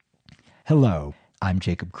Hello, I'm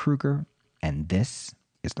Jacob Kruger, and this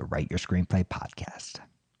is the Write Your Screenplay podcast.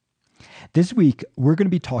 This week, we're going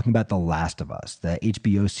to be talking about The Last of Us, the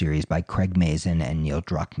HBO series by Craig Mazin and Neil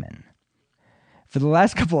Druckmann. For the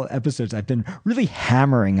last couple of episodes, I've been really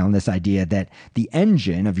hammering on this idea that the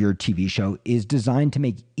engine of your TV show is designed to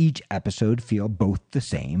make each episode feel both the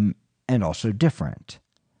same and also different.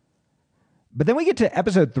 But then we get to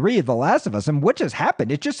episode 3 of The Last of Us, and what just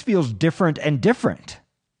happened? It just feels different and different.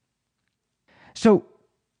 So,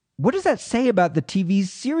 what does that say about the TV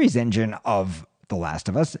series engine of The Last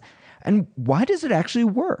of Us, and why does it actually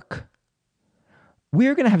work?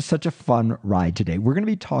 We're going to have such a fun ride today. We're going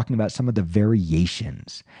to be talking about some of the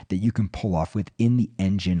variations that you can pull off within the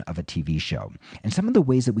engine of a TV show, and some of the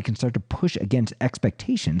ways that we can start to push against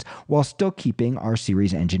expectations while still keeping our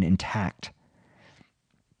series engine intact.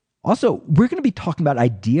 Also, we're going to be talking about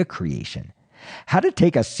idea creation. How to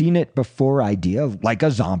take a seen-it-before idea like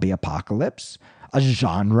a zombie apocalypse, a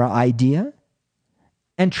genre idea,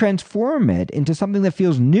 and transform it into something that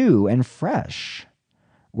feels new and fresh.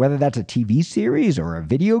 Whether that's a TV series or a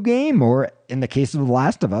video game, or in the case of The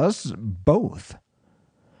Last of Us, both.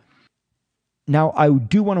 Now, I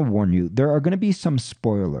do want to warn you, there are going to be some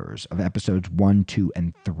spoilers of episodes 1, 2,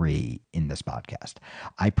 and 3 in this podcast.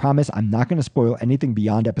 I promise I'm not going to spoil anything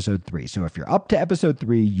beyond episode 3. So if you're up to episode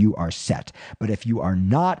 3, you are set. But if you are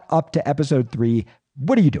not up to episode 3,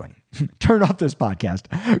 what are you doing? Turn off this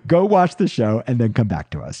podcast, go watch the show, and then come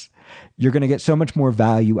back to us. You're going to get so much more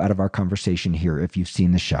value out of our conversation here if you've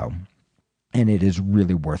seen the show, and it is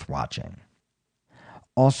really worth watching.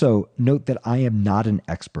 Also, note that I am not an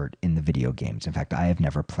expert in the video games. In fact, I have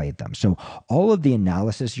never played them. So all of the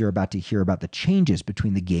analysis you're about to hear about the changes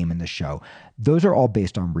between the game and the show, those are all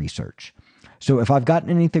based on research. So if I've gotten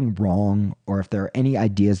anything wrong, or if there are any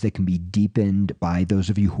ideas that can be deepened by those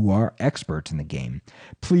of you who are experts in the game,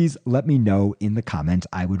 please let me know in the comments.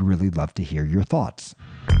 I would really love to hear your thoughts.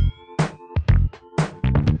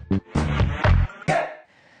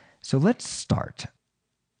 So let's start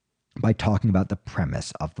by talking about the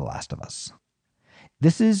premise of The Last of Us.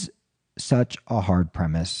 This is such a hard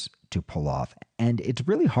premise to pull off, and it's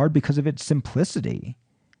really hard because of its simplicity.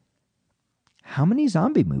 How many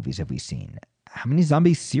zombie movies have we seen? How many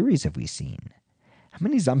zombie series have we seen? How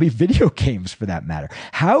many zombie video games, for that matter?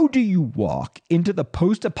 How do you walk into the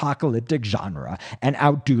post-apocalyptic genre and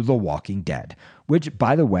outdo The Walking Dead, which,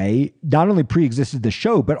 by the way, not only pre-existed the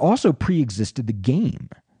show, but also pre-existed the game?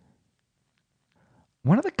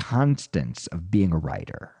 One of the constants of being a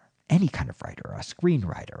writer, any kind of writer, a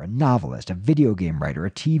screenwriter, a novelist, a video game writer, a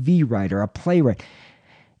TV writer, a playwright,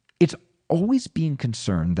 it's always being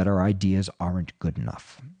concerned that our ideas aren't good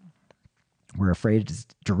enough. We're afraid it's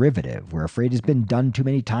derivative. We're afraid it's been done too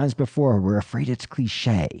many times before. We're afraid it's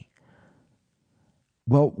cliche.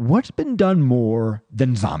 Well, what's been done more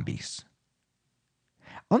than zombies?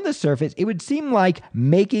 On the surface, it would seem like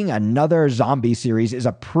making another zombie series is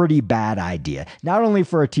a pretty bad idea, not only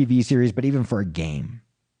for a TV series, but even for a game.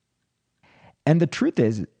 And the truth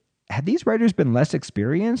is, had these writers been less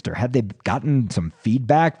experienced, or had they gotten some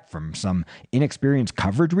feedback from some inexperienced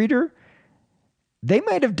coverage reader, they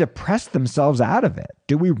might have depressed themselves out of it.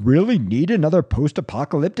 Do we really need another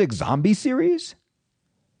post-apocalyptic zombie series?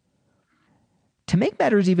 To make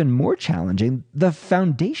matters even more challenging, the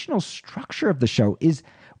foundational structure of the show is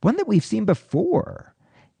one that we've seen before.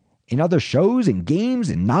 In other shows and games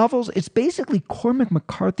and novels, it's basically Cormac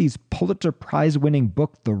McCarthy's Pulitzer Prize-winning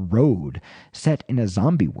book, The Road, set in a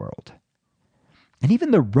zombie world. And even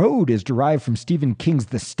The Road is derived from Stephen King's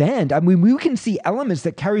The Stand. I mean, we can see elements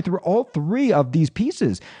that carry through all three of these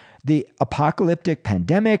pieces. The apocalyptic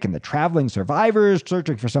pandemic and the traveling survivors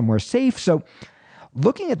searching for somewhere safe. So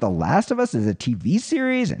looking at The Last of Us as a TV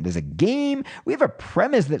series and as a game, we have a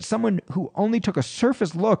premise that someone who only took a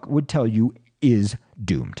surface look would tell you is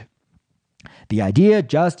doomed. The idea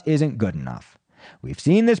just isn't good enough. We've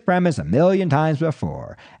seen this premise a million times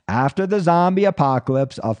before. After the zombie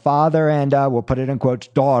apocalypse, a father and we'll put it in quotes,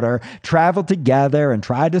 daughter travel together and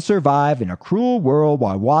try to survive in a cruel world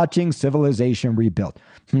while watching civilization rebuilt.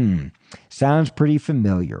 Sounds pretty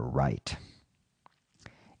familiar, right?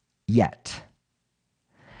 Yet,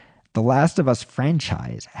 The Last of Us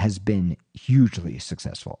franchise has been hugely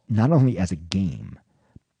successful, not only as a game,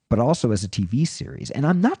 but also as a TV series. And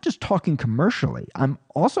I'm not just talking commercially, I'm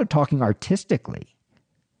also talking artistically.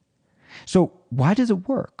 So why does it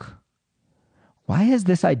work? Why has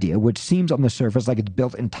this idea, which seems on the surface like it's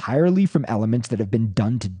built entirely from elements that have been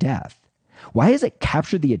done to death, why has it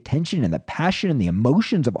captured the attention and the passion and the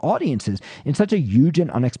emotions of audiences in such a huge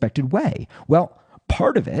and unexpected way? Well,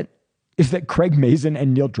 part of it is that Craig Mazin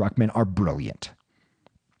and Neil Druckmann are brilliant.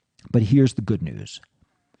 But here's the good news.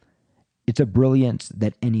 It's a brilliance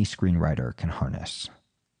that any screenwriter can harness.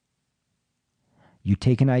 You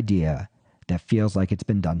take an idea that feels like it's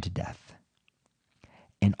been done to death,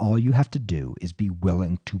 and all you have to do is be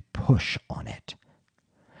willing to push on it.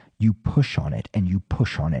 You push on it, and you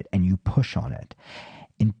push on it, and you push on it,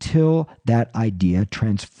 until that idea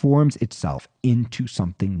transforms itself into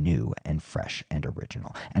something new and fresh and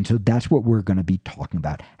original. And so that's what we're going to be talking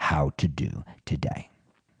about how to do today.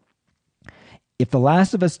 If The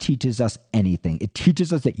Last of Us teaches us anything, it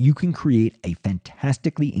teaches us that you can create a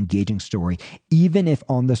fantastically engaging story, even if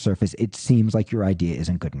on the surface it seems like your idea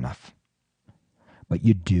isn't good enough. But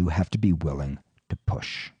you do have to be willing to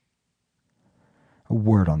push. A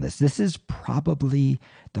word on this. This is probably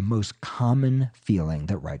the most common feeling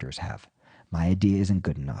that writers have. My idea isn't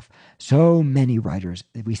good enough. So many writers,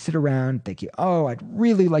 we sit around thinking, oh, I'd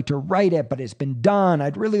really like to write it, but it's been done.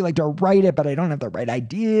 I'd really like to write it, but I don't have the right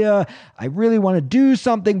idea. I really want to do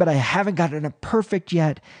something, but I haven't gotten it perfect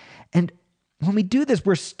yet. And when we do this,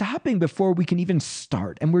 we're stopping before we can even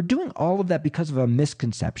start. And we're doing all of that because of a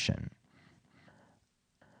misconception.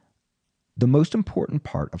 The most important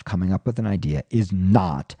part of coming up with an idea is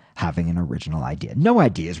not having an original idea. No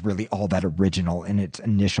idea is really all that original in its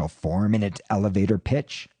initial form, in its elevator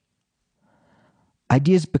pitch.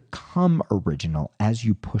 Ideas become original as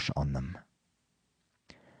you push on them.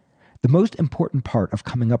 The most important part of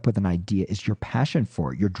coming up with an idea is your passion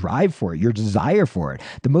for it, your drive for it, your desire for it.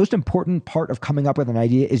 The most important part of coming up with an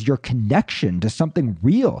idea is your connection to something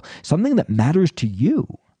real, something that matters to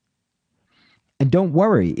you. And don't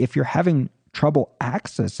worry, if you're having trouble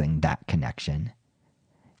accessing that connection,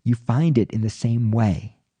 you find it in the same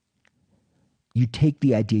way. You take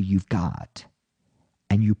the idea you've got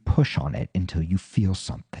and you push on it until you feel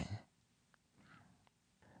something.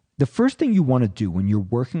 The first thing you want to do when you're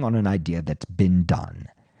working on an idea that's been done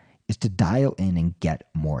is to dial in and get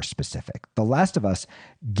more specific. The Last of Us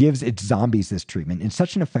gives its zombies this treatment in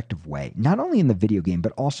such an effective way, not only in the video game,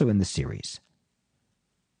 but also in the series.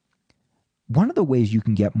 One of the ways you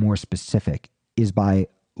can get more specific is by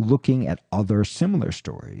looking at other similar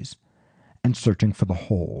stories and searching for the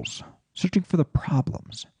holes, searching for the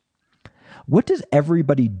problems. What does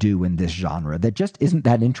everybody do in this genre that just isn't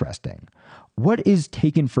that interesting? What is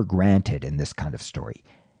taken for granted in this kind of story?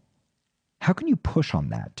 How can you push on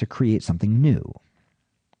that to create something new?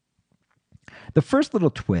 The first little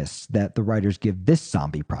twist that the writers give this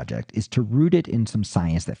zombie project is to root it in some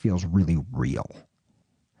science that feels really real.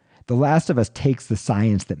 The Last of Us takes the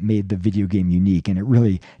science that made the video game unique and it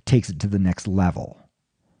really takes it to the next level.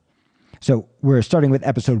 So we're starting with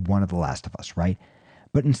episode 1 of The Last of Us, right?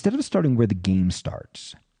 But instead of starting where the game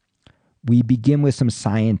starts, we begin with some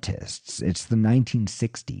scientists. It's the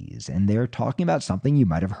 1960s, and they're talking about something you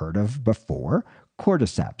might have heard of before,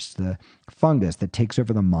 cordyceps, the fungus that takes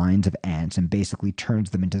over the minds of ants and basically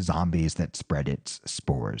turns them into zombies that spread its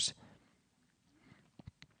spores.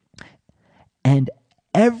 And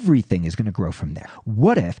everything is going to grow from there.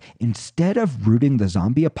 What if, instead of rooting the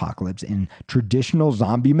zombie apocalypse in traditional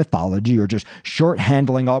zombie mythology or just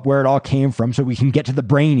short-handling up where it all came from so we can get to the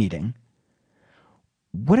brain eating,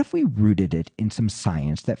 what if we rooted it in some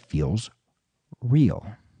science that feels real?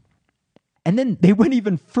 And then they went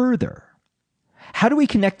even further. How do we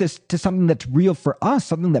connect this to something that's real for us,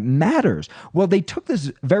 something that matters? Well, they took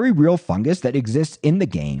this very real fungus that exists in the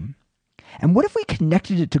game, and what if we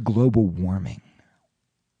connected it to global warming?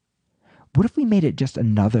 What if we made it just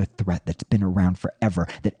another threat that's been around forever,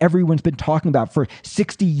 that everyone's been talking about for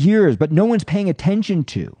 60 years, but no one's paying attention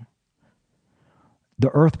to? The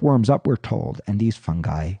earth warms up, we're told, and these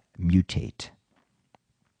fungi mutate.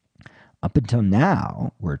 Up until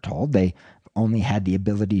now, we're told, they only had the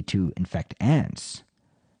ability to infect ants.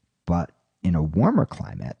 But in a warmer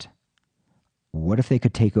climate, what if they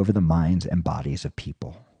could take over the minds and bodies of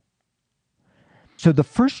people? So the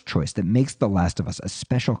first choice that makes The Last of Us a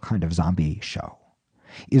special kind of zombie show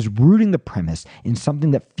is rooting the premise in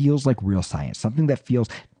something that feels like real science, something that feels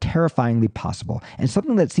terrifyingly possible, and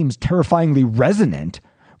something that seems terrifyingly resonant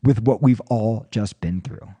with what we've all just been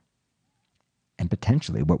through, and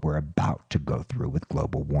potentially what we're about to go through with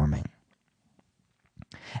global warming.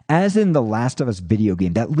 As in The Last of Us video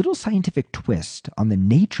game, that little scientific twist on the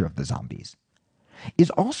nature of the zombies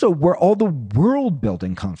is also where all the world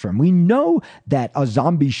building comes from. We know that a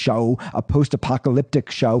zombie show, a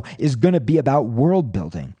post-apocalyptic show, is going to be about world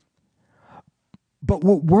building. But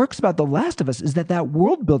what works about The Last of Us is that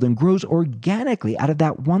world building grows organically out of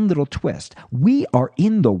that one little twist. We are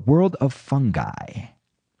in the world of fungi.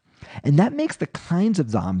 And that makes the kinds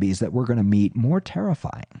of zombies that we're going to meet more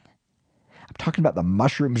terrifying. I'm talking about the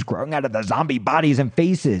mushrooms growing out of the zombie bodies and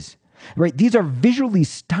faces. right? These are visually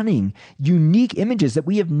stunning, unique images that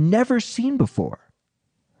we have never seen before.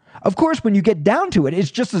 Of course, when you get down to it,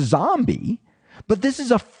 it's just a zombie, but this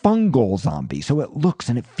is a fungal zombie, so it looks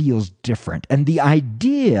and it feels different. And the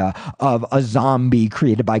idea of a zombie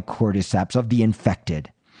created by cordyceps, of the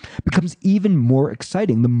infected, becomes even more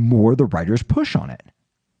exciting the more the writers push on it.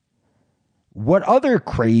 What other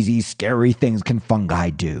crazy, scary things can fungi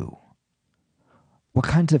do? What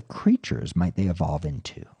kinds of creatures might they evolve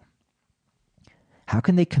into? How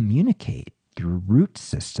can they communicate through root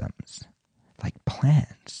systems, like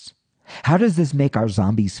plants? How does this make our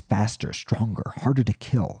zombies faster, stronger, harder to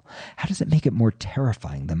kill? How does it make it more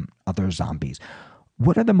terrifying than other zombies?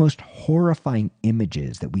 What are the most horrifying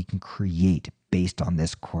images that we can create based on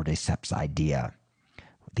this cordyceps idea?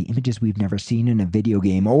 The images we've never seen in a video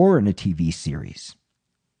game or in a TV series.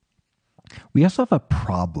 We also have a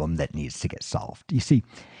problem that needs to get solved. You see,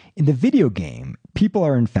 in the video game, people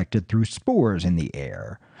are infected through spores in the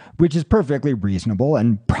air, which is perfectly reasonable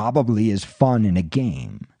and probably is fun in a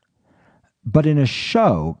game. But in a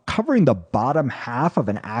show, covering the bottom half of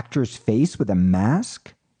an actor's face with a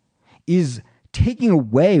mask is taking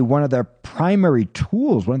away one of their primary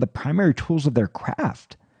tools, one of the primary tools of their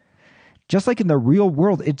craft. Just like in the real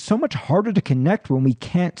world, it's so much harder to connect when we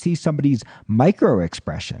can't see somebody's micro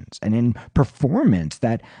expressions. And in performance,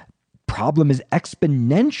 that problem is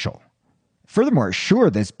exponential. Furthermore, sure,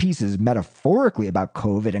 this piece is metaphorically about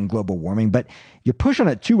COVID and global warming, but you push on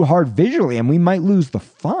it too hard visually and we might lose the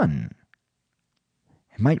fun.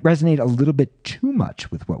 It might resonate a little bit too much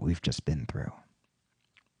with what we've just been through.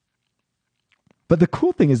 But the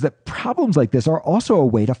cool thing is that problems like this are also a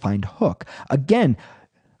way to find hook. Again,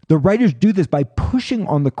 the writers do this by pushing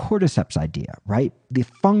on the cordyceps idea, right? The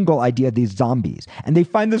fungal idea of these zombies. And they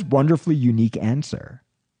find this wonderfully unique answer.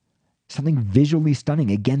 Something visually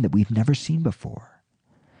stunning, again, that we've never seen before.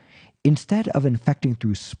 Instead of infecting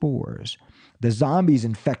through spores, the zombies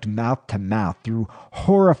infect mouth to mouth through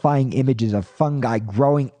horrifying images of fungi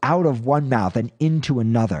growing out of one mouth and into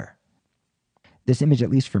another. This image, at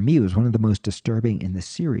least for me, was one of the most disturbing in the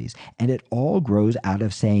series. And it all grows out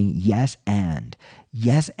of saying yes and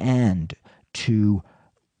to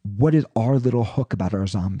what is our little hook about our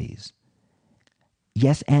zombies.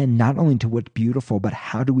 Yes and not only to what's beautiful, but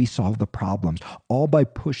how do we solve the problems, all by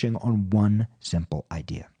pushing on one simple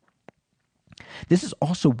idea. This is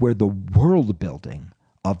also where the world building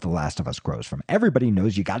of The Last of Us grows from. Everybody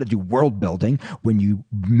knows you got to do world building when you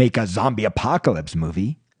make a zombie apocalypse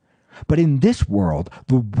movie. But in this world,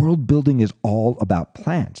 the world building is all about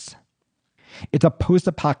plants. It's a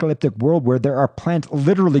post-apocalyptic world where there are plants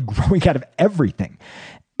literally growing out of everything,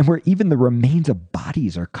 and where even the remains of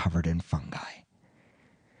bodies are covered in fungi.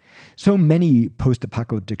 So many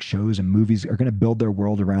post-apocalyptic shows and movies are going to build their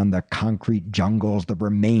world around the concrete jungles, the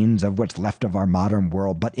remains of what's left of our modern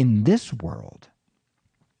world. But in this world,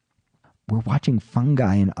 we're watching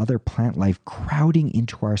fungi and other plant life crowding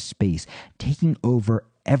into our space, taking over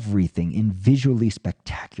everything in visually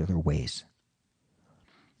spectacular ways.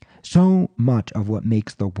 So much of what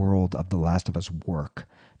makes the world of The Last of Us work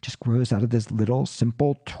just grows out of this little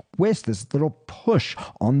simple twist, this little push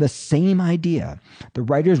on the same idea. The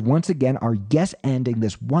writers once again are yes-anding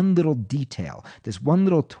this one little detail, this one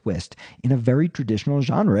little twist in a very traditional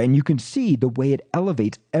genre, and you can see the way it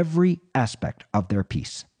elevates every aspect of their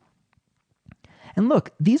piece. And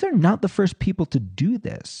look, these are not the first people to do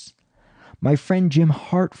this. My friend Jim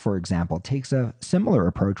Hart, for example, takes a similar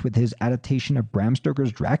approach with his adaptation of Bram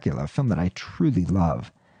Stoker's Dracula, a film that I truly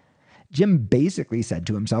love. Jim basically said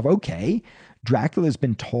to himself, okay, Dracula's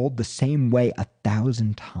been told the same way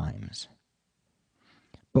 1,000 times.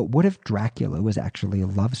 But what if Dracula was actually a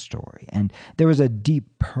love story? And there was a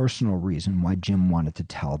deep personal reason why Jim wanted to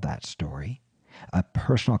tell that story, a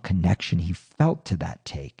personal connection he felt to that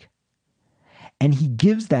take. And he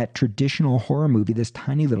gives that traditional horror movie this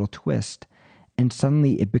tiny little twist, and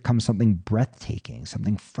suddenly it becomes something breathtaking,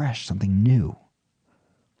 something fresh, something new.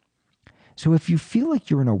 So if you feel like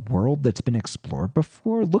you're in a world that's been explored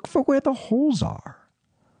before, look for where the holes are.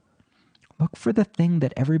 Look for the thing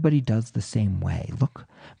that everybody does the same way. Look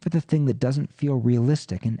for the thing that doesn't feel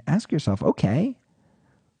realistic and ask yourself, okay,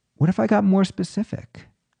 what if I got more specific?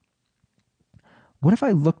 What if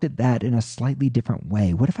I looked at that in a slightly different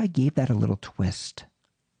way? What if I gave that a little twist?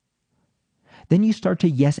 Then you start to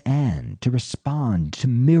yes and, to respond, to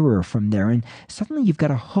mirror from there, and suddenly you've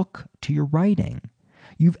got a hook to your writing.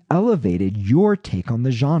 You've elevated your take on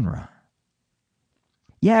the genre.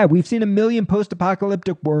 Yeah, we've seen a million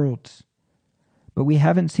post-apocalyptic worlds, but we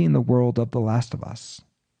haven't seen the world of The Last of Us.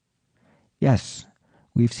 Yes,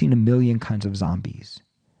 we've seen a million kinds of zombies,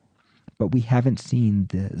 but we haven't seen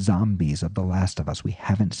the zombies of The Last of Us. We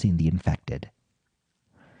haven't seen the infected.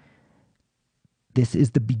 This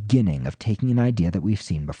is the beginning of taking an idea that we've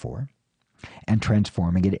seen before and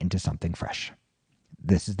transforming it into something fresh.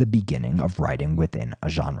 This is the beginning of writing within a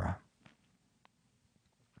genre.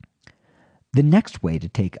 The next way to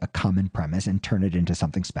take a common premise and turn it into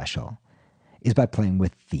something special is by playing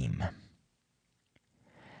with theme.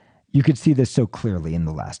 You could see this so clearly in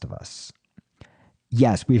The Last of Us.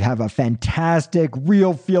 Yes, we have a fantastic,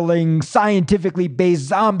 real-feeling, scientifically based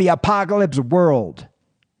zombie apocalypse world.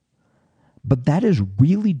 But that is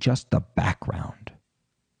really just the background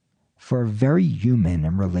for a very human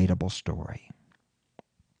and relatable story.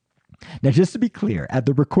 Now, just to be clear, at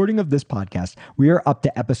the recording of this podcast, we are up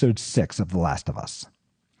to episode 6 of The Last of Us.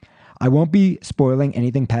 I won't be spoiling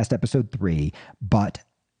anything past episode 3, but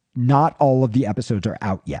not all of the episodes are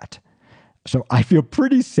out yet. So I feel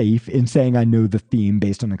pretty safe in saying I know the theme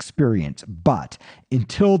based on experience, but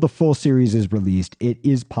until the full series is released, it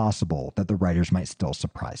is possible that the writers might still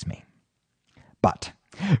surprise me. But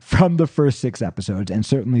from the first 6 episodes, and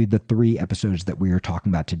certainly the 3 episodes that we are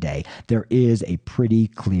talking about today, there is a pretty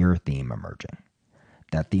clear theme emerging.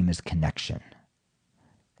 That theme is connection.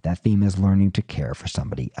 That theme is learning to care for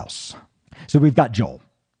somebody else. So we've got Joel,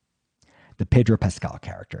 the Pedro Pascal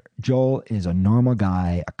character. Joel is a normal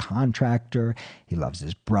guy, a contractor. He loves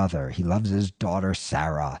his brother. He loves his daughter,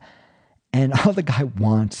 Sarah. And all the guy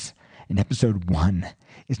wants in episode 1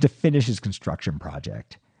 is to finish his construction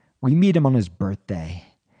project. We meet him on his birthday,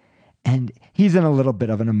 and he's in a little bit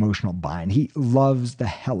of an emotional bind. He loves the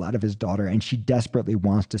hell out of his daughter, and she desperately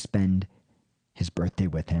wants to spend his birthday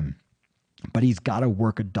with him. But he's got to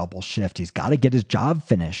work a double shift. He's got to get his job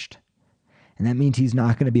finished. And that means he's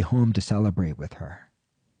not going to be home to celebrate with her.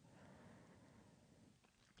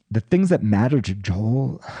 The things that matter to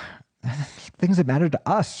Joel, things that matter to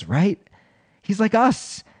us, right? He's like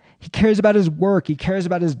us. He cares about his work. He cares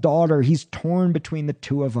about his daughter. He's torn between the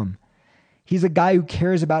two of them. He's a guy who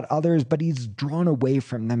cares about others, but he's drawn away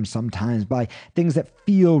from them sometimes by things that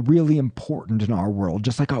feel really important in our world,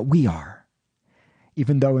 just like we are.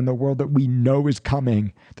 Even though in the world that we know is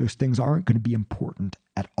coming, those things aren't going to be important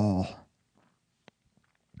at all.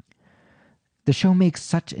 The show makes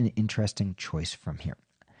such an interesting choice from here.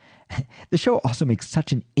 The show also makes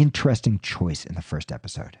such an interesting choice in the first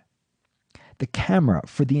episode. The camera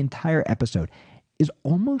for the entire episode is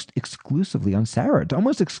almost exclusively on Sarah. It's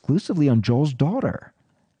almost exclusively on Joel's daughter.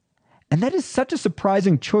 And that is such a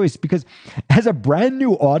surprising choice because as a brand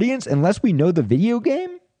new audience, unless we know the video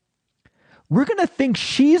game, we're going to think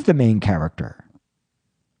she's the main character.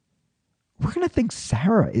 We're going to think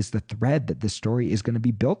Sarah is the thread that this story is going to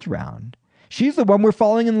be built around. She's the one we're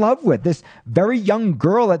falling in love with, this very young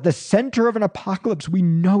girl at the center of an apocalypse we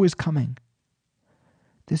know is coming.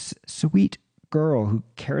 This sweet girl who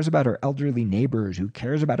cares about her elderly neighbors, who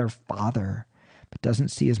cares about her father, but doesn't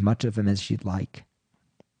see as much of him as she'd like.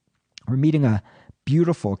 We're meeting a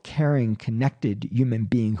beautiful, caring, connected human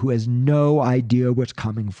being who has no idea what's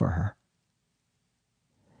coming for her.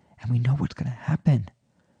 And we know what's going to happen.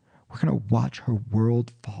 We're going to watch her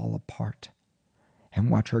world fall apart and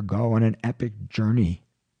watch her go on an epic journey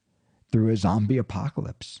through a zombie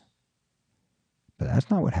apocalypse. But that's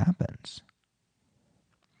not what happens.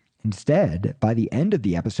 Instead, by the end of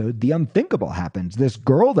the episode, the unthinkable happens. This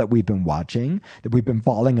girl that we've been watching, that we've been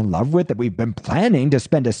falling in love with, that we've been planning to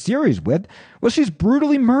spend a series with, well, she's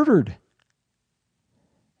brutally murdered.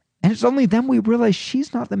 And it's only then we realize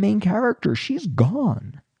she's not the main character. She's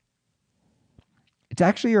gone. It's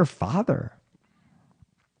actually her father,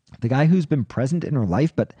 the guy who's been present in her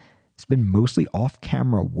life, but has been mostly off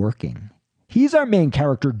camera working. He's our main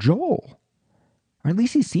character, Joel. Or at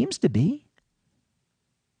least he seems to be.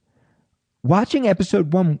 Watching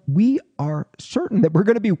episode 1, we are certain that we're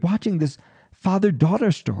going to be watching this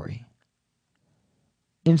father-daughter story.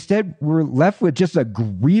 Instead, we're left with just a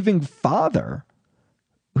grieving father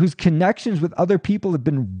whose connections with other people have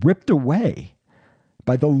been ripped away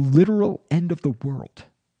by the literal end of the world.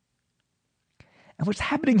 And what's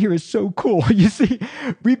happening here is so cool. You see,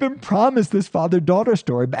 we've been promised this father-daughter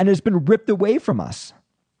story, and it's been ripped away from us.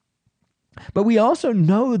 But we also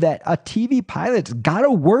know that a TV pilot's got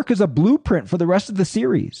to work as a blueprint for the rest of the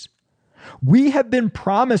series. We have been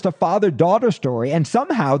promised a father-daughter story, and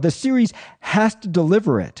somehow the series has to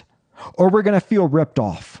deliver it, or we're going to feel ripped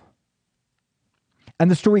off. And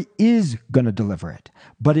the story is going to deliver it,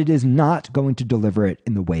 but it is not going to deliver it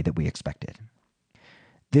in the way that we expected.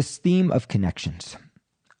 This theme of connections,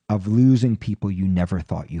 of losing people you never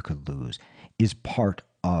thought you could lose, is part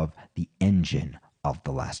of the engine of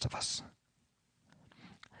The Last of Us.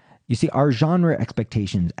 You see, our genre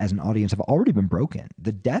expectations as an audience have already been broken.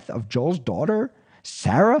 The death of Joel's daughter,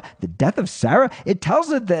 Sarah, the death of Sarah, it tells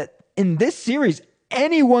us that in this series,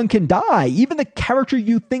 anyone can die. Even the character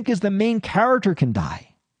you think is the main character can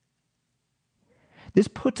die. This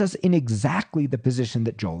puts us in exactly the position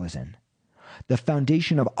that Joel is in. The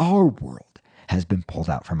foundation of our world has been pulled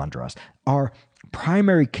out from under us. Our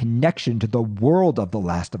primary connection to the world of The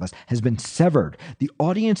Last of Us has been severed. The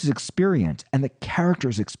audience's experience and the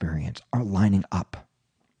character's experience are lining up.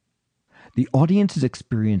 The audience's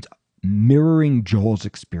experience mirroring Joel's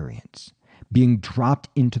experience, being dropped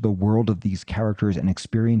into the world of these characters and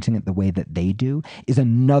experiencing it the way that they do, is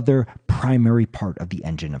another primary part of the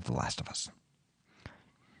engine of The Last of Us.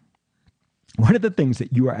 One of the things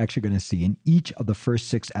that you are actually going to see in each of the first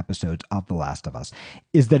 6 episodes of The Last of Us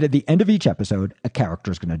is that at the end of each episode, a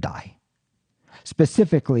character is going to die.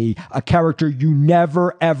 Specifically, a character you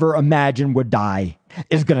never, ever imagined would die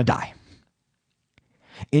is going to die.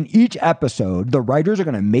 In each episode, the writers are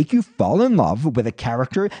going to make you fall in love with a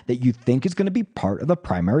character that you think is going to be part of the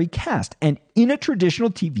primary cast. And in a traditional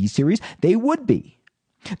TV series, they would be.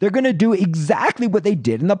 They're going to do exactly what they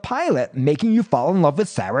did in the pilot, making you fall in love with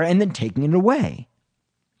Sarah and then taking it away.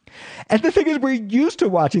 And the thing is, we're used to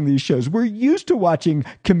watching these shows. We're used to watching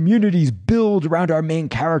communities build around our main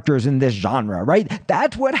characters in this genre, right?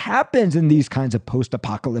 That's what happens in these kinds of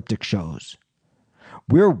post-apocalyptic shows.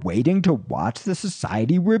 We're waiting to watch the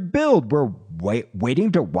society rebuild. We're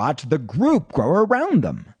waiting to watch the group grow around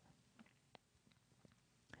them.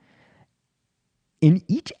 In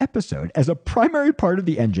each episode, as a primary part of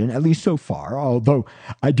the engine, at least so far, although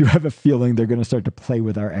I do have a feeling they're going to start to play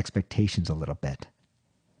with our expectations a little bit,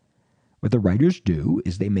 what the writers do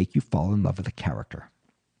is they make you fall in love with a character.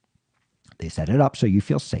 They set it up so you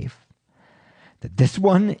feel safe, that this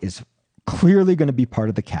one is clearly going to be part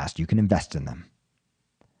of the cast. You can invest in them.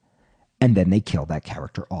 And then they kill that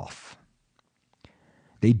character off.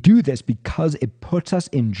 They do this because it puts us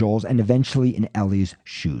in Joel's and eventually in Ellie's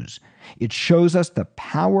shoes. It shows us the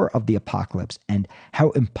power of the apocalypse and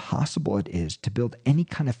how impossible it is to build any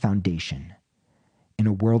kind of foundation in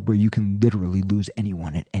a world where you can literally lose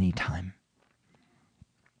anyone at any time.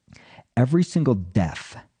 Every single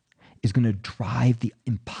death is going to drive the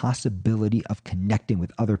impossibility of connecting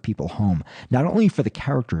with other people home, not only for the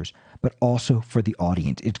characters, but also for the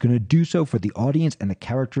audience. It's going to do so for the audience and the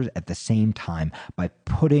characters at the same time by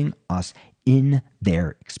putting us in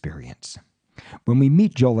their experience. When we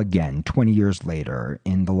meet Joel again 20 years later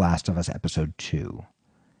in The Last of Us Episode 2,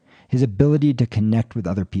 his ability to connect with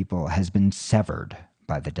other people has been severed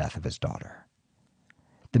by the death of his daughter.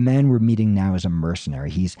 The man we're meeting now is a mercenary.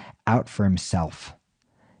 He's out for himself.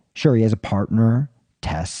 Sure, he has a partner,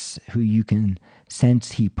 Tess, who you can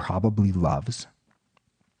sense he probably loves.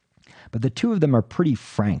 But the two of them are pretty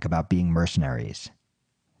frank about being mercenaries.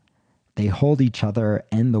 They hold each other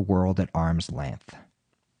and the world at arm's length.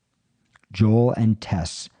 Joel and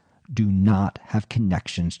Tess do not have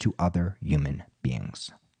connections to other human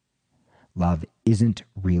beings. Love isn't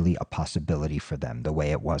really a possibility for them the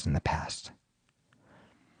way it was in the past.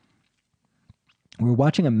 We're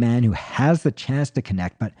watching a man who has the chance to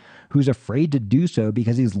connect, but who's afraid to do so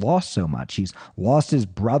because he's lost so much. He's lost his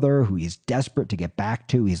brother, who he's desperate to get back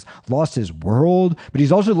to. He's lost his world, but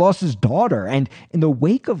he's also lost his daughter. And in the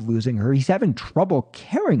wake of losing her, he's having trouble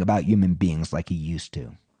caring about human beings like he used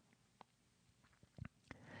to.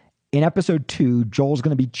 In episode 2, Joel's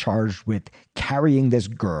going to be charged with carrying this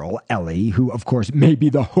girl, Ellie, who of course may be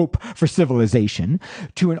the hope for civilization,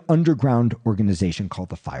 to an underground organization called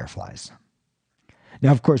the Fireflies.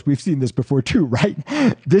 Now, of course, we've seen this before too, right?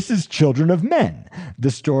 This is Children of Men, the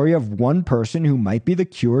story of one person who might be the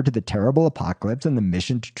cure to the terrible apocalypse and the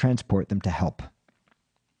mission to transport them to help.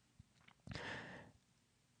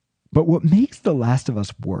 But what makes The Last of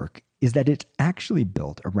Us work is that it's actually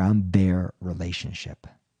built around their relationship.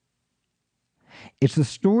 It's the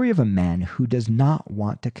story of a man who does not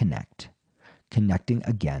want to connect, connecting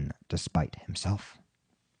again despite himself.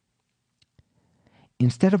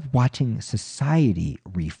 Instead of watching society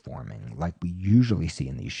reforming like we usually see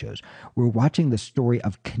in these shows, we're watching the story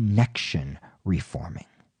of connection reforming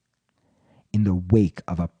in the wake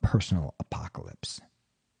of a personal apocalypse.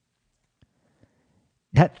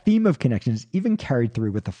 That theme of connection is even carried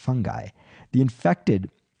through with the fungi. The infected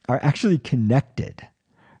are actually connected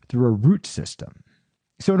through a root system.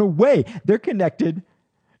 So in a way, they're connected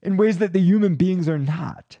in ways that the human beings are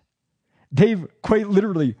not. They've quite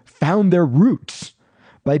literally found their roots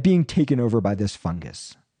by being taken over by this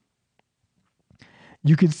fungus.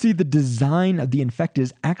 You can see the design of the infected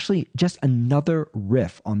is actually just another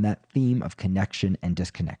riff on that theme of connection and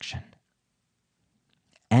disconnection.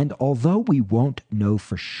 And although we won't know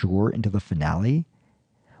for sure until the finale,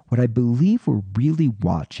 what I believe we're really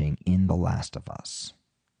watching in The Last of Us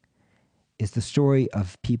is the story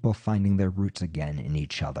of people finding their roots again in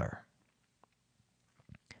each other.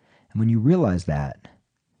 And when you realize that,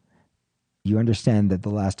 you understand that The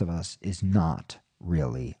Last of Us is not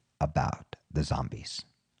really about the zombies.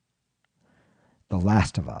 The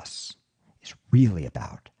Last of Us is really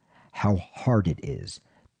about how hard it is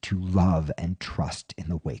to love and trust in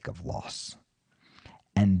the wake of loss.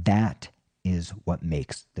 And that is what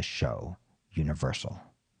makes the show universal.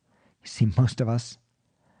 You see, most of us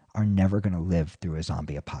are never going to live through a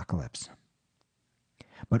zombie apocalypse.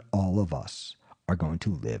 But all of us are going to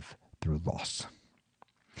live through loss.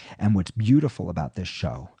 And what's beautiful about this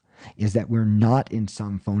show is that we're not in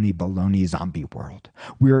some phony baloney zombie world.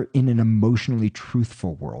 We're in an emotionally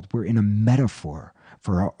truthful world. We're in a metaphor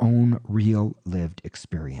for our own real lived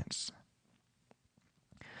experience.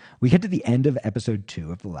 We get to the end of episode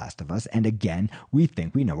 2 of The Last of Us, and again, we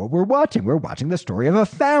think we know what we're watching. We're watching the story of a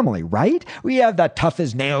family, right? We have that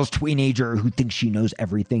tough-as-nails teenager who thinks she knows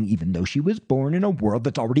everything, even though she was born in a world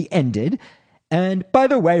that's already ended. And by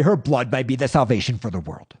the way, her blood might be the salvation for the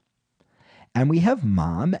world. And we have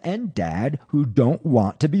mom and dad who don't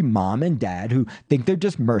want to be mom and dad, who think they're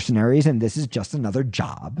just mercenaries and this is just another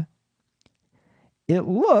job. It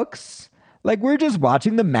looks like we're just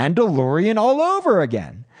watching The Mandalorian all over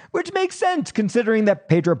again, which makes sense considering that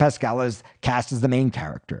Pedro Pascal is cast as the main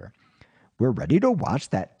character. We're ready to watch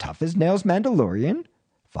that tough-as-nails Mandalorian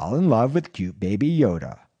fall in love with cute baby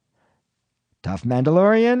Yoda. Tough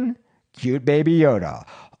Mandalorian, cute baby Yoda,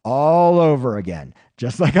 all over again,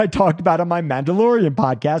 just like I talked about on my Mandalorian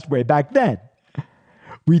podcast way back then.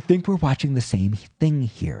 We think we're watching the same thing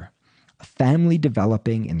here, a family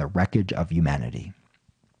developing in the wreckage of humanity.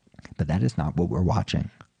 But that is not what we're watching.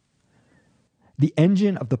 The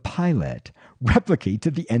engine of the pilot replicates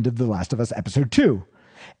at the end of The Last of Us Episode 2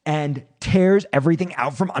 and tears everything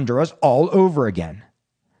out from under us all over again.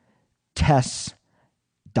 Tess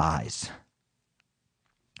dies.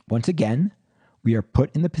 Once again, we are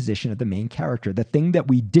put in the position of the main character. The thing that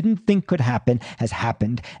we didn't think could happen has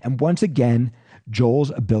happened, and once again,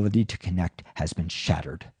 Joel's ability to connect has been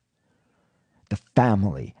shattered. The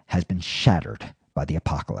family has been shattered by the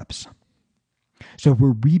apocalypse. So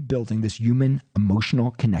we're rebuilding this human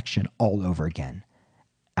emotional connection all over again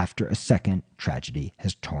after a second tragedy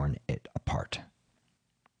has torn it apart.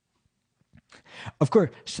 Of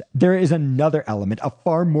course, there is another element, a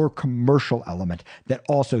far more commercial element, that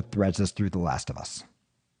also threads us through The Last of Us.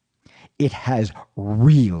 It has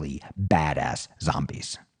really badass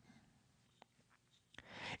zombies.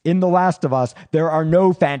 In The Last of Us, there are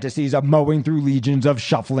no fantasies of mowing through legions of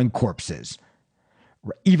shuffling corpses.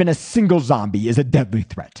 Even a single zombie is a deadly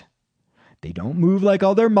threat. They don't move like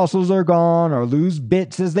all their muscles are gone or lose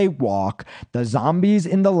bits as they walk. The zombies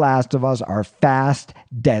in The Last of Us are fast,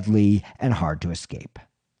 deadly, and hard to escape.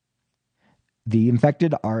 The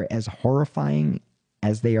infected are as horrifying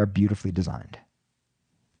as they are beautifully designed.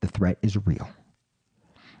 The threat is real.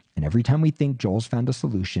 And every time we think Joel's found a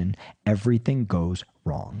solution, everything goes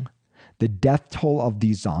wrong. The death toll of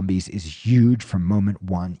these zombies is huge from moment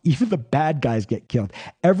one. Even the bad guys get killed.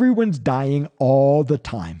 Everyone's dying all the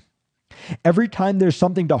time. Every time there's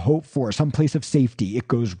something to hope for, some place of safety, it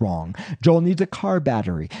goes wrong. Joel needs a car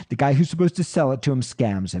battery. The guy who's supposed to sell it to him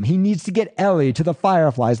scams him. He needs to get Ellie to the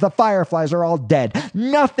Fireflies. The Fireflies are all dead.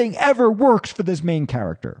 Nothing ever works for this main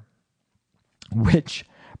character. Which,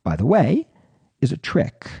 by the way, is a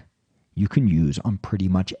trick you can use on pretty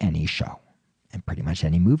much any show and pretty much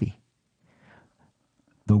any movie.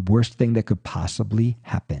 The worst thing that could possibly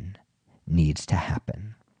happen needs to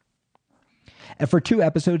happen. And for 2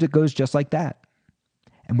 episodes, it goes just like that.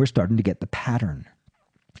 And we're starting to get the pattern.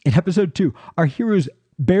 In episode 2, our heroes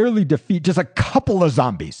barely defeat just a couple of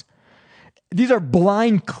zombies. These are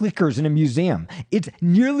blind clickers in a museum. It's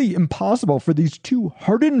nearly impossible for these 2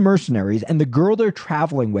 hardened mercenaries and the girl they're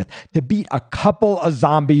traveling with to beat a couple of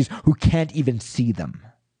zombies who can't even see them.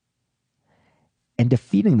 And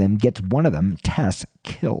defeating them gets one of them, Tess,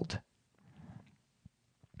 killed.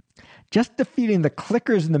 Just defeating the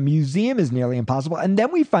clickers in the museum is nearly impossible. And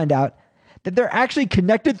then we find out that they're actually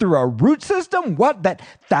connected through a root system? What? That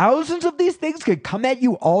thousands of these things could come at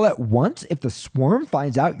you all at once if the swarm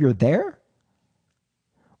finds out you're there?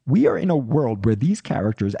 We are in a world where these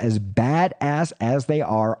characters, as badass as they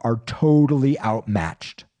are totally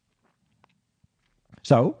outmatched.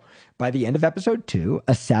 So, by the end of episode 2,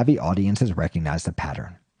 a savvy audience has recognized the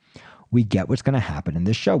pattern. We get what's going to happen in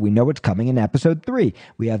this show. We know what's coming in episode 3.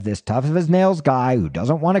 We have this tough as nails guy who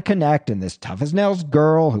doesn't want to connect and this tough as nails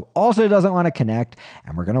girl who also doesn't want to connect.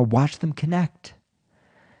 And we're going to watch them connect.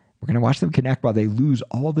 We're going to watch them connect while they lose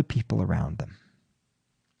all the people around them.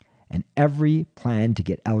 And every plan to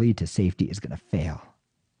get Ellie to safety is going to fail.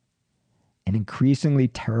 And increasingly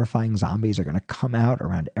terrifying zombies are going to come out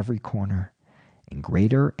around every corner in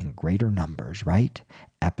greater and greater numbers, right?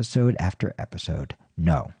 Episode after episode.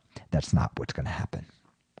 No, that's not what's going to happen.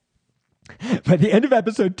 By the end of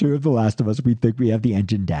episode 2 of The Last of Us, we think we have the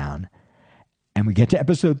engine down. And we get to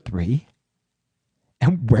episode 3.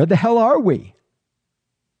 And where the hell are we?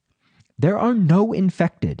 There are no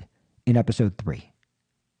infected in episode 3.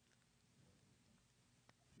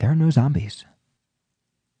 There are no zombies.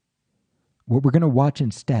 What we're going to watch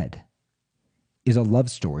instead is a love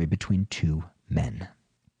story between two men.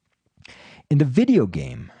 In the video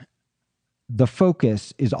game, the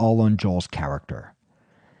focus is all on Joel's character.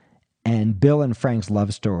 And Bill and Frank's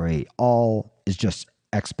love story all is just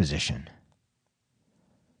exposition.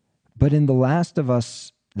 But in The Last of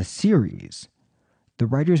Us, the series, the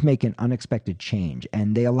writers make an unexpected change,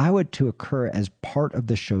 and they allow it to occur as part of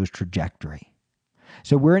the show's trajectory.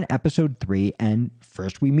 So we're in episode 3, and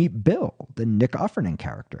first we meet Bill, the Nick Offerman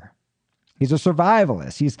character. He's a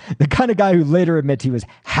survivalist. He's the kind of guy who later admits he was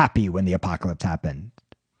happy when the apocalypse happened.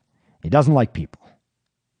 He doesn't like people.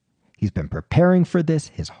 He's been preparing for this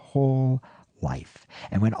his whole life.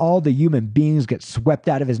 And when all the human beings get swept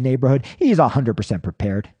out of his neighborhood, he's 100%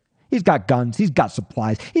 prepared. He's got guns. He's got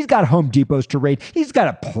supplies. He's got Home Depots to raid. He's got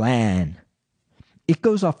a plan. It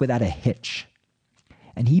goes off without a hitch.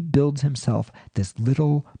 And he builds himself this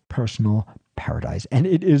little personal paradise. And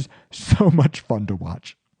it is so much fun to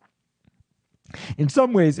watch. In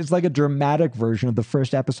some ways, it's like a dramatic version of the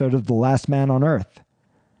first episode of The Last Man on Earth,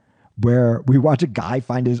 where we watch a guy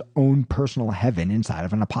find his own personal heaven inside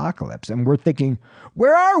of an apocalypse. And we're thinking,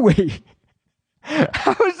 where are we?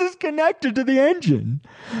 How is this connected to the engine?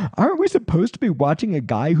 Aren't we supposed to be watching a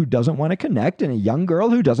guy who doesn't want to connect and a young girl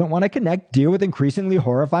who doesn't want to connect deal with increasingly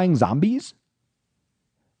horrifying zombies?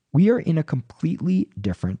 We are in a completely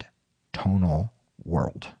different tonal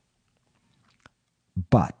world.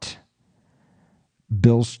 But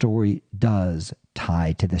Bill's story does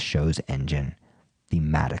tie to the show's engine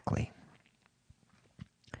thematically.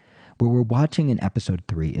 What we're watching in episode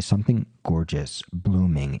 3 is something gorgeous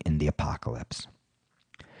blooming in the apocalypse.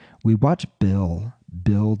 We watch Bill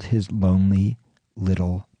build his lonely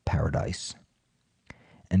little paradise.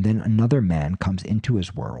 And then another man comes into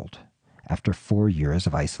his world after 4 years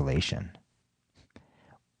of isolation.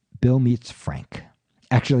 Bill meets Frank.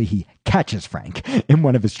 Actually, he catches Frank in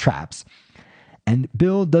one of his traps. And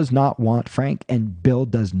Bill does not want Frank, and Bill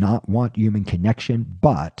does not want human connection,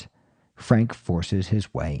 but Frank forces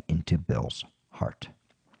his way into Bill's heart.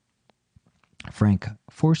 Frank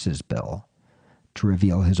forces Bill to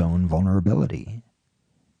reveal his own vulnerability.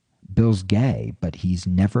 Bill's gay, but he's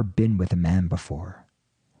never been with a man before.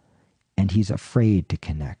 And he's afraid to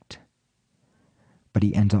connect. But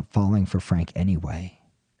he ends up falling for Frank anyway.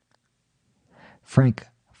 Frank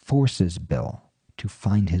forces Bill to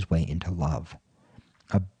find his way into love.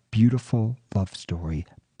 A beautiful love story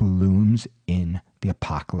blooms in the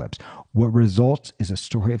apocalypse. What results is a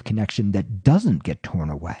story of connection that doesn't get torn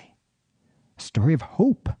away. A story of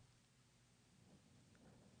hope.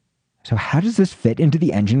 So how does this fit into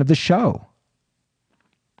the engine of the show?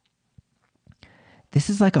 This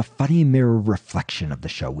is like a funny mirror reflection of the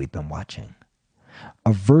show we've been watching.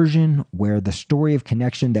 A version where the story of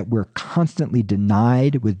connection that we're constantly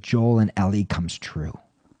denied with Joel and Ellie comes true.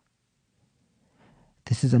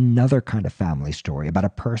 This is another kind of family story about a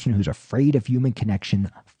person who's afraid of human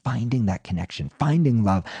connection, finding that connection, finding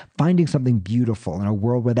love, finding something beautiful in a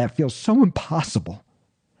world where that feels so impossible,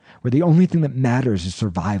 where the only thing that matters is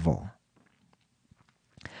survival.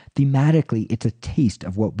 Thematically, it's a taste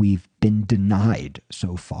of what we've been denied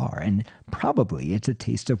so far, and probably it's a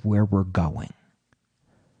taste of where we're going.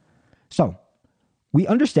 So, we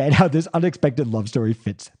understand how this unexpected love story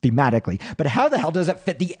fits thematically, but how the hell does it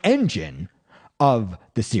fit the engine of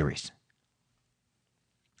the series?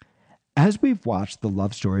 As we've watched the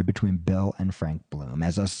love story between Bill and Frank bloom,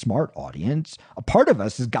 as a smart audience, a part of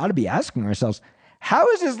us has got to be asking ourselves, how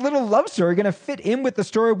is this little love story going to fit in with the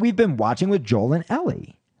story we've been watching with Joel and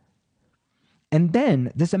Ellie? And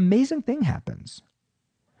then this amazing thing happens.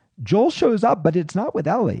 Joel shows up, but it's not with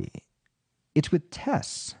Ellie. It's with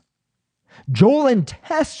Tess. Joel and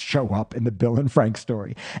Tess show up in the Bill and Frank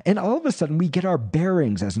story. And all of a sudden, we get our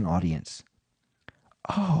bearings as an audience.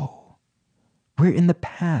 Oh, we're in the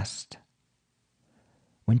past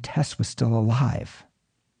when Tess was still alive.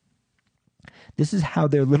 This is how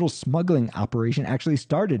their little smuggling operation actually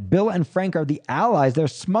started. Bill and Frank are the allies they're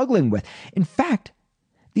smuggling with. In fact,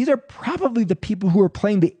 these are probably the people who are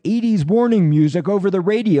playing the 80s warning music over the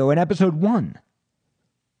radio in episode 1.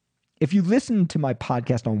 If you listen to my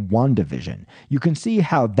podcast on WandaVision, you can see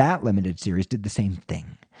how that limited series did the same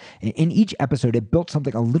thing. In each episode, it built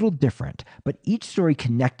something a little different, but each story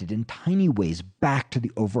connected in tiny ways back to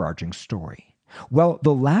the overarching story. Well,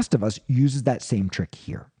 The Last of Us uses that same trick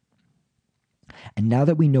here. And now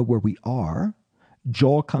that we know where we are,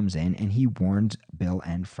 Joel comes in and he warns Bill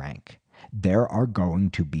and Frank. There are going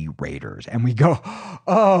to be raiders. And we go,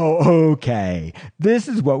 oh, okay. This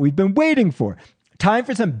is what we've been waiting for. Time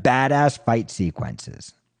for some badass fight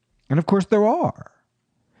sequences. And of course there are.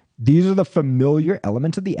 These are the familiar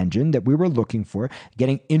elements of the engine that we were looking for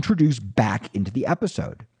getting introduced back into the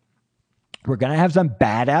episode. We're going to have some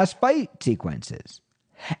badass fight sequences.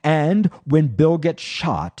 And when Bill gets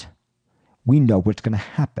shot, we know what's going to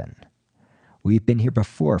happen. We've been here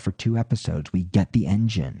before for 2 episodes. We get the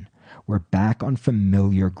engine. We're back on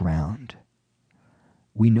familiar ground.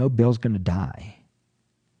 We know Bill's going to die.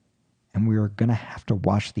 And we are going to have to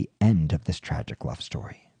watch the end of this tragic love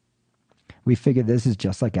story. We figure this is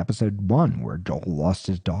just like episode 1 where Joel lost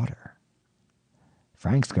his daughter.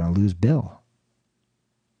 Frank's going to lose Bill.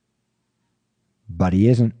 But he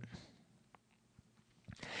isn't.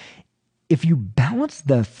 If you balance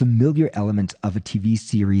the familiar elements of a TV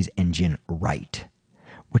series engine right,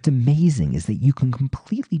 what's amazing is that you can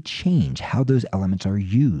completely change how those elements are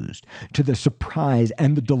used to the surprise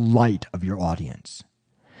and the delight of your audience.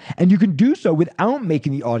 And you can do so without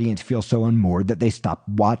making the audience feel so unmoored that they stop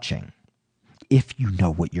watching, if you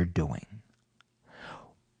know what you're doing.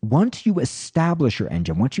 Once you establish your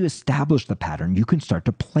engine, once you establish the pattern, you can start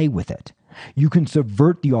to play with it. You can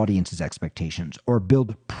subvert the audience's expectations or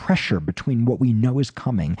build pressure between what we know is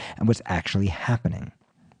coming and what's actually happening.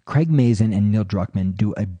 Craig Mazin and Neil Druckmann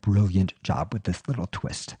do a brilliant job with this little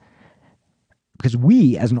twist. Because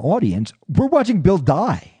we, as an audience, we're watching Bill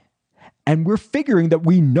die. And we're figuring that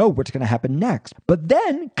we know what's going to happen next. But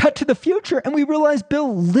then, cut to the future, and we realize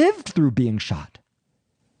Bill lived through being shot.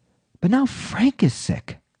 But now Frank is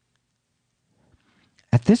sick.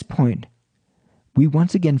 At this point, we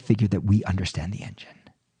once again figure that we understand the engine.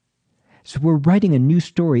 So we're writing a new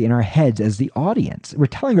story in our heads as the audience. We're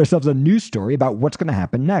telling ourselves a new story about what's going to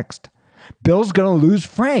happen next. Bill's going to lose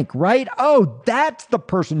Frank, right? Oh, that's the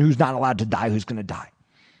person who's not allowed to die who's going to die.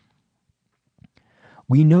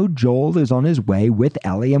 We know Joel is on his way with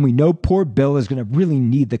Ellie, and we know poor Bill is going to really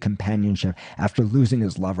need the companionship after losing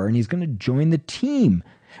his lover, and he's going to join the team.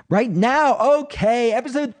 Right now, okay,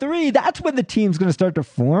 episode 3, that's when the team's going to start to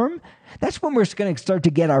form. That's when we're going to start to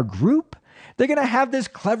get our group. They're going to have this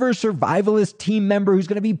clever survivalist team member who's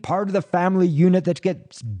going to be part of the family unit that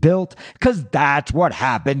gets built, because that's what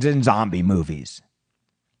happens in zombie movies.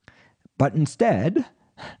 But instead,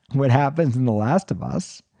 what happens in The Last of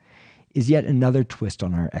Us is yet another twist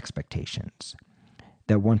on our expectations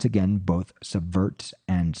that once again both subverts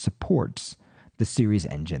and supports the series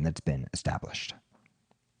engine that's been established.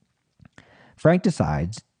 Frank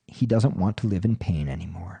decides he doesn't want to live in pain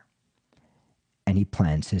anymore, and he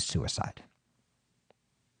plans his suicide.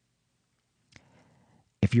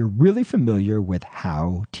 If you're really familiar with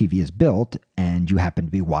how TV is built and you happen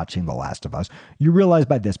to be watching The Last of Us, you realize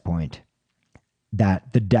by this point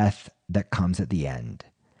that the death that comes at the end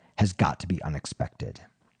has got to be unexpected.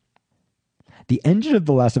 The engine of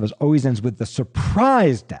The Last of Us always ends with the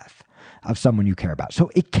surprise death of someone you care about.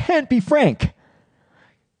 So it can't be Frank,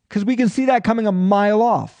 because we can see that coming a mile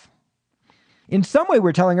off. In some way,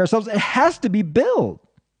 we're telling ourselves it has to be Bill.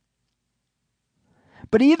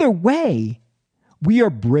 But either way, we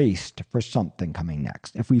are braced for something coming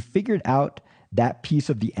next. If we figured out that piece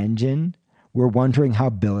of the engine, we're wondering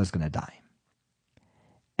how Bill is going to die.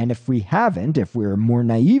 And if we haven't, if we're more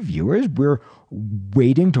naive viewers, we're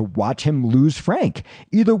waiting to watch him lose Frank.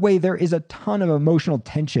 Either way, there is a ton of emotional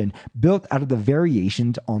tension built out of the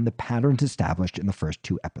variations on the patterns established in the first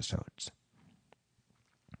 2 episodes.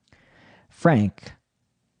 Frank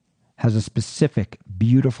has a specific,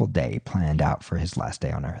 beautiful day planned out for his last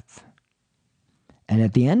day on Earth. And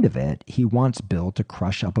at the end of it, he wants Bill to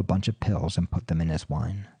crush up a bunch of pills and put them in his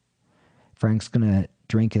wine. Frank's going to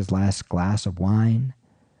drink his last glass of wine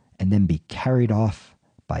and then be carried off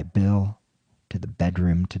by Bill to the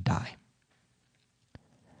bedroom to die.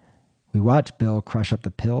 We watch Bill crush up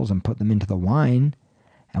the pills and put them into the wine,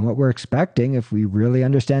 and what we're expecting, if we really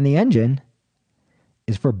understand the engine,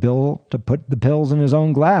 is for Bill to put the pills in his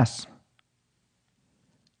own glass.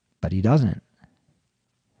 But he doesn't.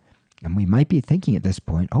 And we might be thinking at this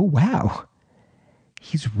point, oh wow,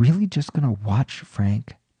 he's really just going to watch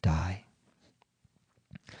Frank die.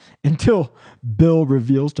 Until Bill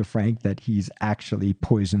reveals to Frank that he's actually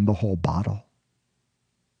poisoned the whole bottle.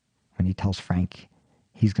 When he tells Frank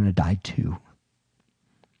he's going to die too.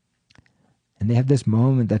 And they have this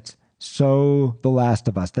moment that's so The Last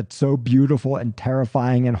of Us, that's so beautiful and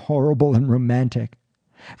terrifying and horrible and romantic.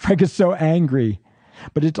 Frank is so angry,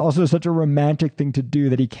 but it's also such a romantic thing to do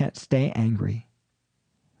that he can't stay angry.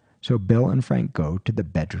 So Bill and Frank go to the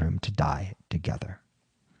bedroom to die together.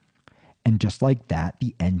 And just like that,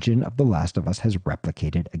 the engine of The Last of Us has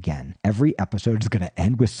replicated again. Every episode is going to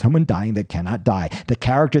end with someone dying that cannot die. The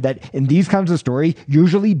character that in these kinds of stories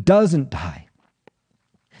usually doesn't die.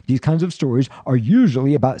 These kinds of stories are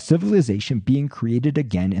usually about civilization being created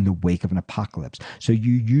again in the wake of an apocalypse. So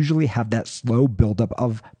you usually have that slow buildup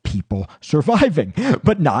of people surviving,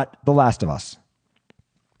 but not The Last of Us.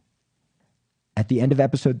 At the end of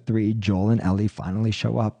episode 3, Joel and Ellie finally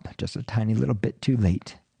show up, just a tiny little bit too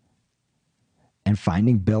late. And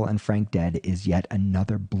finding Bill and Frank dead is yet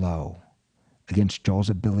another blow against Joel's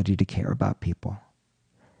ability to care about people.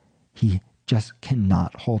 He just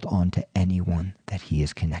cannot hold on to anyone that he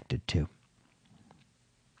is connected to.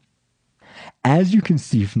 As you can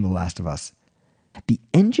see from The Last of Us, the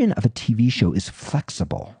engine of a TV show is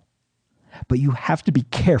flexible, but you have to be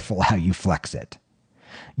careful how you flex it.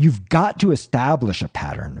 You've got to establish a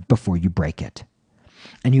pattern before you break it.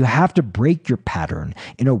 And you have to break your pattern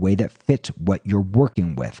in a way that fits what you're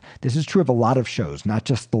working with. This is true of a lot of shows, not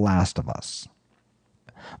just The Last of Us.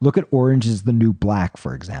 Look at Orange is the New Black,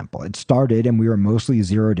 for example. It started and we were mostly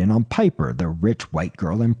zeroed in on Piper, the rich white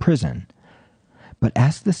girl in prison. But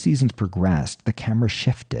as the seasons progressed, the camera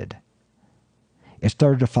shifted. It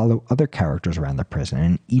started to follow other characters around the prison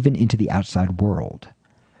and even into the outside world.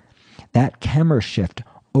 That camera shift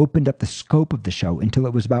opened up the scope of the show until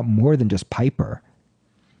it was about more than just Piper.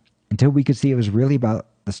 Until we could see it was really about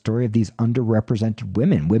the story of these underrepresented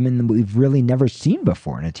women that we've really never seen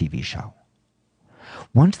before in a TV show.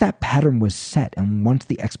 Once that pattern was set and once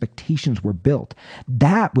the expectations were built,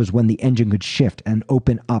 that was when the engine could shift and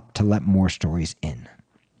open up to let more stories in.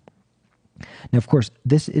 Now, of course,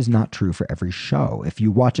 this is not true for every show. If you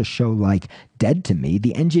watch a show like Dead to Me,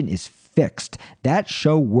 the engine is fixed. That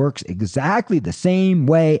show works exactly the same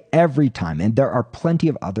way every time, and there are plenty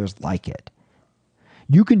of others like it.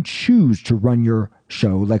 You can choose to run your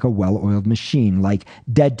show like a well-oiled machine, like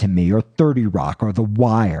Dead to Me or 30 Rock or The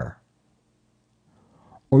Wire.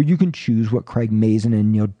 Or you can choose what Craig Mazin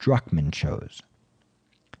and Neil Druckmann chose.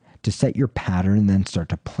 To set your pattern and then start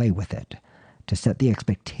to play with it. To set the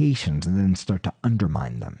expectations and then start to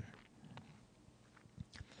undermine them.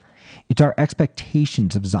 It's our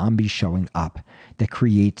expectations of zombies showing up that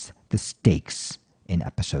creates the stakes in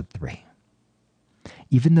episode 3.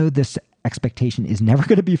 Even though this expectation is never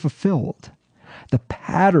going to be fulfilled, the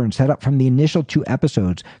pattern set up from the initial 2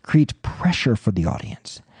 episodes creates pressure for the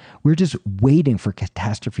audience. We're just waiting for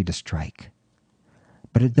catastrophe to strike.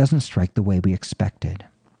 But it doesn't strike the way we expected.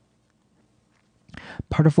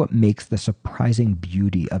 Part of what makes the surprising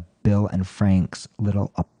beauty of Bill and Frank's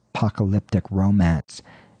little apocalyptic romance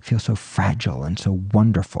feel so fragile and so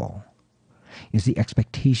wonderful is the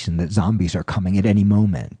expectation that zombies are coming at any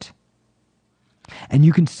moment. And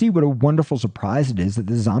you can see what a wonderful surprise it is that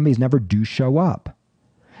the zombies never do show up.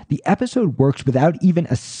 The episode works without even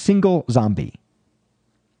a single zombie.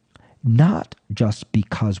 Not just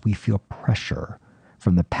because we feel pressure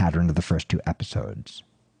from the pattern of the first 2 episodes.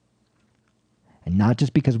 And not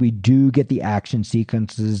just because we do get the action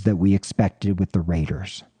sequences that we expected with the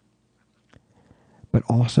Raiders. But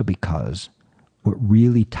also because what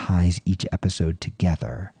really ties each episode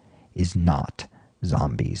together is not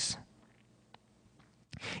zombies.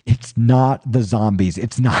 It's not the zombies,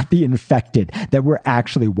 it's not the infected that we're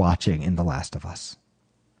actually watching in The Last of Us.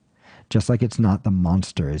 Just like it's not the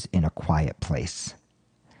monsters in A Quiet Place.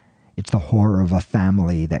 It's the horror of a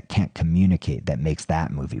family that can't communicate that makes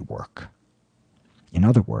that movie work. In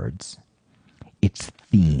other words, it's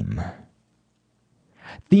theme.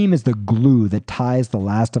 Theme is the glue that ties The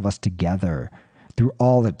Last of Us together through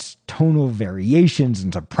all its tonal variations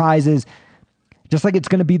and surprises, just like it's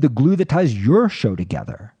going to be the glue that ties your show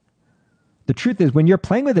together. The truth is, when you're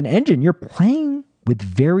playing with an engine, you're playing with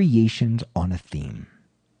variations on a theme.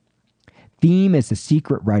 Theme is the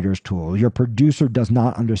secret writer's tool. Your producer does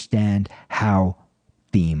not understand how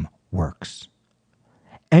theme works.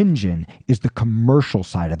 Engine is the commercial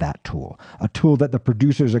side of that tool, a tool that the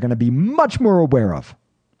producers are going to be much more aware of,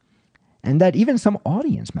 and that even some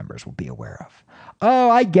audience members will be aware of. Oh,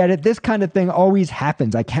 I get it. This kind of thing always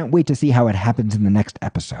happens. I can't wait to see how it happens in the next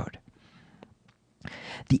episode.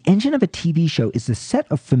 The engine of a TV show is the set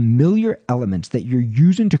of familiar elements that you're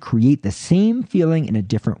using to create the same feeling in a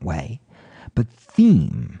different way. But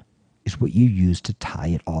theme is what you use to tie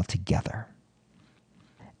it all together.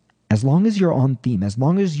 As long as you're on theme, as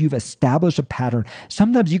long as you've established a pattern,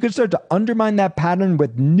 sometimes you can start to undermine that pattern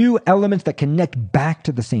with new elements that connect back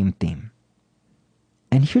to the same theme.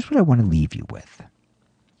 And here's what I want to leave you with.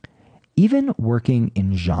 Even working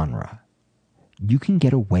in genre, you can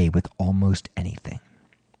get away with almost anything.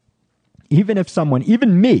 Even if someone,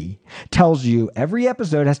 even me, tells you every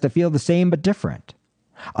episode has to feel the same but different,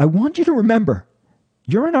 I want you to remember,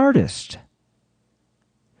 you're an artist.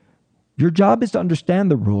 Your job is to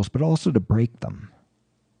understand the rules, but also to break them.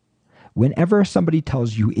 Whenever somebody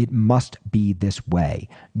tells you it must be this way,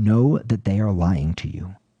 know that they are lying to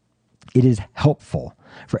you. It is helpful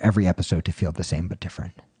for every episode to feel the same but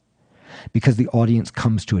different, because the audience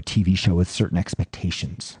comes to a TV show with certain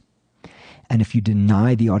expectations. And if you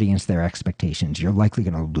deny the audience their expectations, you're likely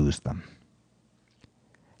going to lose them.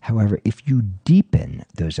 However, if you deepen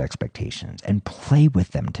those expectations and play with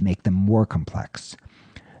them to make them more complex,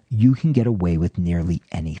 you can get away with nearly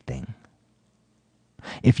anything.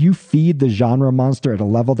 If you feed the genre monster at a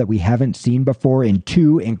level that we haven't seen before in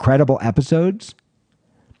 2 incredible episodes,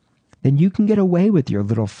 then you can get away with your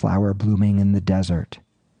little flower blooming in the desert,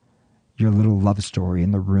 your little love story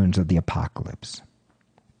in the ruins of the apocalypse.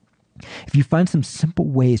 If you find some simple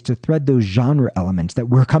ways to thread those genre elements that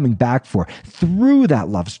we're coming back for through that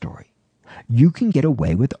love story, you can get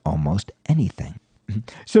away with almost anything.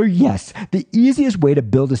 So yes, the easiest way to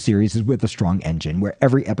build a series is with a strong engine where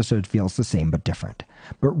every episode feels the same but different.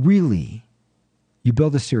 But really, you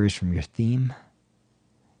build a series from your theme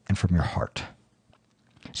and from your heart.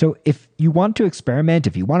 So if you want to experiment,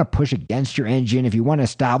 if you want to push against your engine, if you want to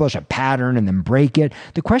establish a pattern and then break it,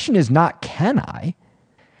 the question is not can I?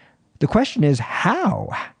 The question is how?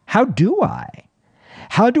 How do I?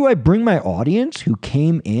 How do I bring my audience who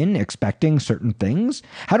came in expecting certain things?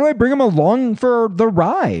 How do I bring them along for the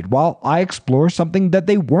ride while I explore something that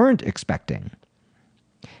they weren't expecting?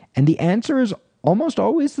 And the answer is almost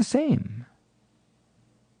always the same.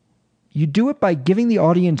 You do it by giving the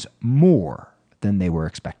audience more than they were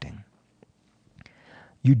expecting.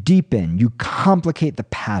 You deepen, you complicate the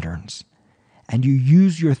patterns, and you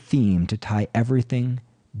use your theme to tie everything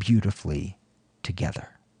beautifully together.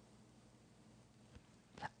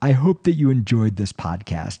 I hope that you enjoyed this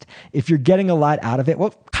podcast. If you're getting a lot out of it,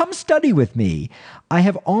 well, come study with me. I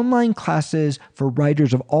have online classes for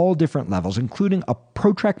writers of all different levels, including a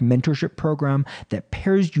ProTrack mentorship program that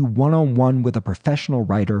pairs you one-on-one with a professional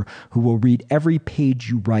writer who will read every page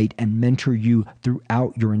you write and mentor you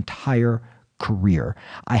throughout your entire career.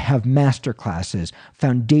 I have master classes,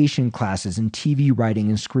 foundation classes in TV writing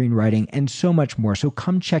and screenwriting, and so much more. So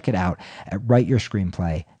come check it out at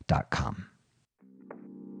writeyourscreenplay.com.